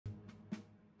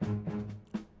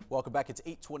Welcome back. It's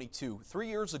 8:22. 3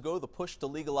 years ago, the push to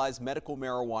legalize medical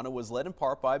marijuana was led in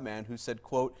part by a man who said,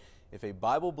 quote, "If a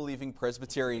Bible-believing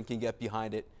Presbyterian can get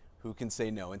behind it, who can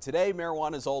say no?" And today,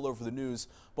 marijuana is all over the news,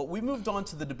 but we moved on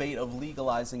to the debate of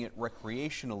legalizing it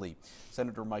recreationally.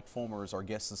 Senator Mike Folmer is our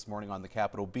guest this morning on the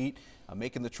Capitol Beat,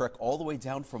 making the trek all the way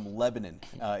down from Lebanon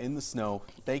in the snow.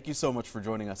 Thank you so much for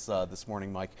joining us this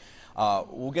morning, Mike.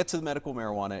 We'll get to the medical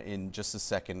marijuana in just a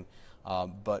second,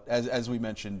 but as we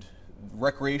mentioned,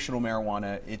 recreational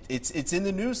marijuana, it's in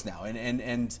the news now,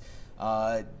 and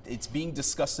it's being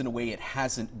discussed in a way it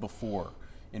hasn't before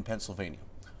in Pennsylvania.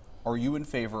 Are you in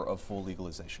favor of full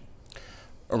legalization?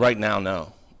 Right now,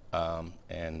 no.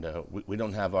 We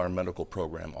don't have our medical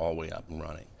program all the way up and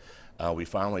running. We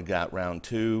finally got round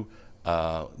 2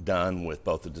 done with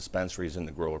both the dispensaries and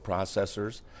the grower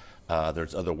processors.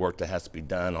 There's other work that has to be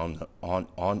done on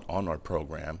our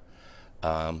program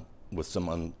with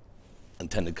some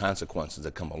unintended consequences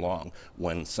that come along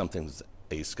when something's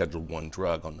a Schedule I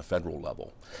drug on the federal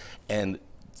level. And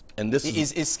this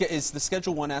is the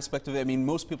Schedule I aspect of it. I mean,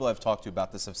 most people I've talked to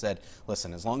about this have said,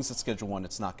 listen, as long as it's Schedule I,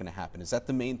 it's not going to happen. Is that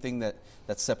the main thing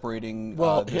that's separating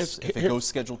this, if it goes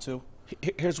Schedule II?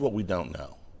 Here's what we don't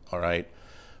know, all right?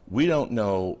 We don't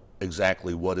know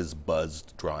exactly what is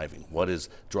buzzed driving, what is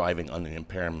driving under the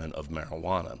impairment of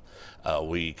marijuana.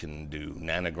 We can do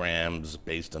nanograms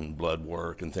based on blood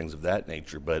work and things of that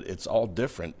nature, but it's all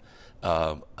different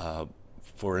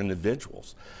for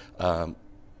individuals. And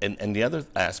the other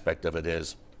aspect of it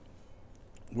is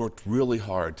worked really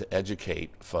hard to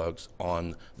educate folks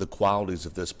on the qualities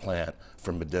of this plant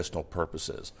for medicinal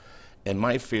purposes. And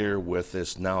my fear with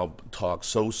this now talk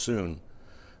so soon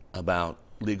about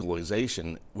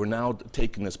legalization, we're now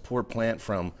taking this poor plant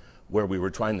from where we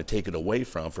were trying to take it away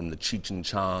from the Cheech and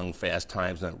Chong, Fast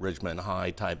Times at Ridgemont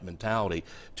High type mentality,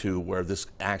 to where this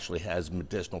actually has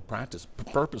medicinal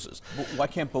purposes. Why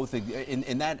can't both,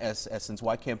 in that essence,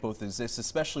 why can't both exist,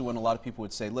 especially when a lot of people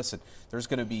would say, listen, there's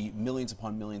going to be millions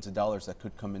upon millions of dollars that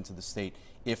could come into the state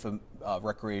if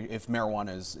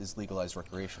marijuana is legalized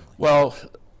recreationally? Well,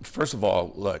 first of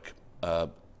all, look,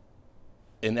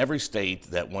 in every state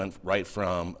that went right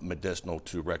from medicinal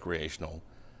to recreational,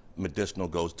 medicinal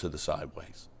goes to the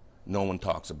sideways. No one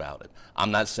talks about it.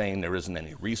 I'm not saying there isn't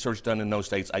any research done in those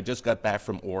states. I just got back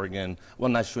from Oregon.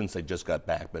 Well, I shouldn't say just got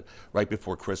back, but right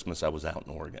before Christmas I was out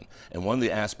in Oregon. And one of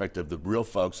the aspects of the real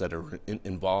folks that are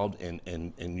involved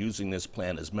in using this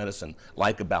plant as medicine,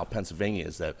 like about Pennsylvania,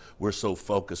 is that we're so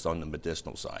focused on the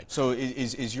medicinal side. So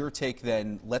is your take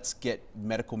then, let's get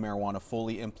medical marijuana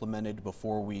fully implemented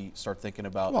before we start thinking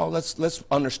about... Well, let's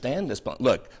understand this.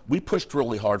 Look, we pushed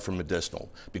really hard for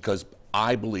medicinal because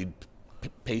I believe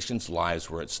patients'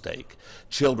 lives were at stake,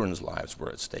 children's lives were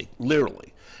at stake,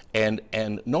 literally, and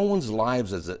no one's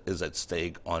lives is at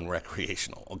stake on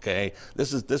recreational. Okay,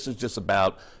 this is just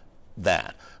about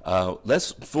that.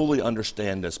 Let's fully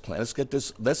understand this plan.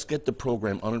 Let's get the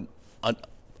program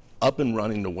up and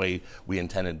running the way we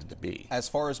intended it to be. As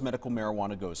far as medical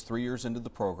marijuana goes, 3 years into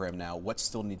the program now, what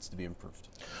still needs to be improved?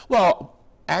 Well,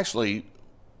 actually,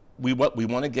 we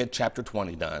want to get Chapter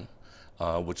 20 done.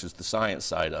 Which is the science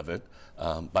side of it.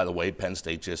 By the way, Penn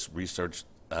State just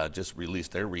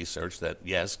released their research that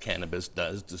yes, cannabis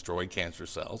does destroy cancer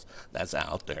cells. That's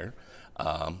out there,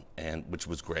 and which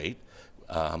was great,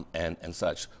 and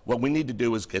such. What we need to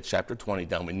do is get Chapter 20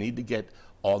 done. We need to get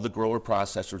all the grower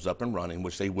processors up and running,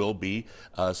 which they will be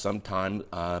sometime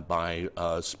by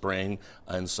spring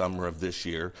and summer of this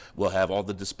year. We'll have all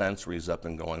the dispensaries up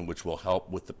and going, which will help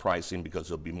with the pricing because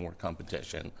there'll be more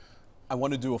competition. I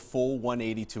want to do a full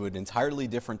 180 to an entirely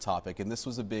different topic, and this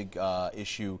was a big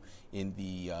issue in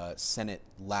the Senate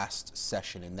last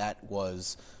session, and that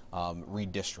was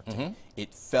redistricting. Mm-hmm.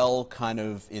 It fell kind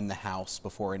of in the House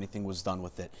before anything was done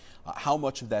with it. How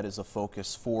much of that is a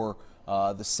focus for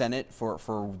the Senate,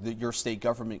 for your state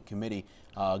government committee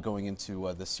going into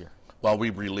this year? Well, we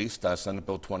released Senate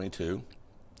Bill 22,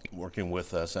 working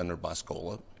with Senator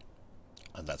Boscola.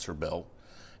 That's her bill.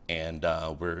 And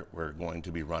we're going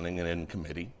to be running it in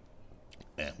committee,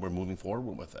 and we're moving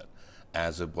forward with it,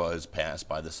 as it was passed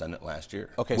by the Senate last year.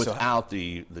 Okay, without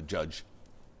the judge.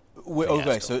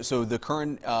 Okay, so the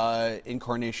current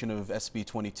incarnation of SB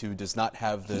 22 does not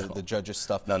have the judge's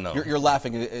stuff. No. You're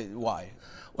laughing. Why?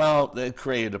 Well, it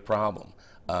created a problem.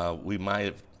 We might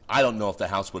have. I don't know if the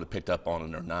House would have picked up on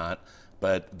it or not.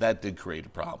 But that did create a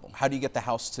problem. How do you get the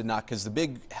House to not, because the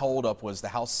big holdup was the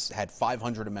House had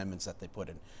 500 amendments that they put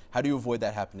in. How do you avoid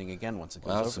that happening again once it goes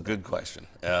over? Well, that's a good question.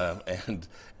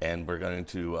 And we're going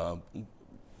to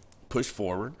push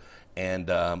forward and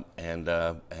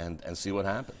see what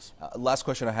happens. Last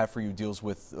question I have for you deals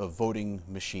with voting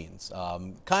machines.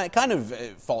 Kind of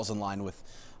falls in line with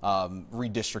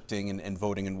redistricting and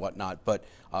voting and whatnot. But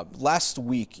last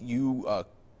week you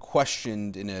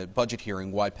questioned in a budget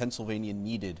hearing why Pennsylvania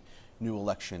needed new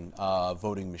election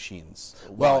voting machines.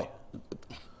 Why? Well,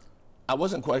 I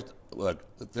wasn't quite. Look,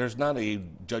 there's not a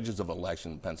judges of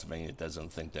election in Pennsylvania that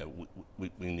doesn't think that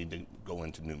we need to go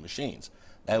into new machines.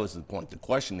 That was the point. The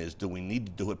question is, do we need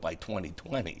to do it by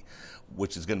 2020,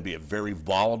 which is going to be a very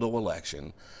volatile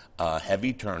election,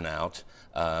 heavy turnout.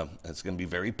 It's going to be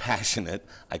very passionate,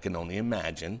 I can only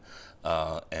imagine,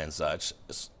 and such.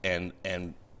 And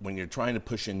when you're trying to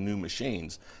push in new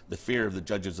machines, the fear of the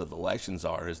judges of elections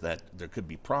is that there could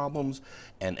be problems,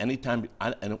 and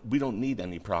and we don't need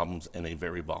any problems in a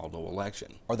very volatile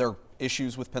election. Are there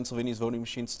issues with Pennsylvania's voting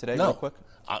machines today, No. real quick?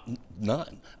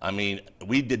 None. I mean,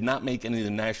 we did not make any of the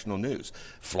national news.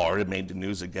 Florida made the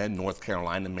news again, North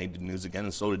Carolina made the news again,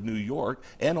 and so did New York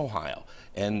and Ohio.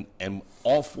 And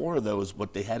all four of those,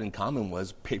 what they had in common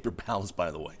was paper ballots, by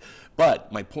the way.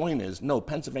 But my point is, no,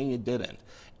 Pennsylvania didn't,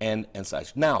 and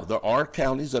such. Now, there are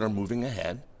counties that are moving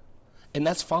ahead, and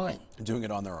that's fine. Doing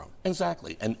it on their own.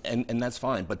 Exactly, and that's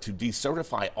fine. But to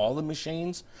decertify all the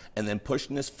machines and then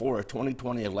pushing this for a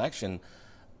 2020 election,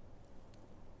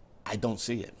 I don't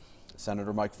see it.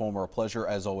 Senator Mike Folmer, a pleasure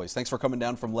as always. Thanks for coming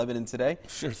down from Lebanon today.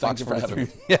 Sure, thank you for having me.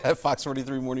 Yeah, Fox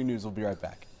 43 Morning News. We'll be right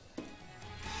back.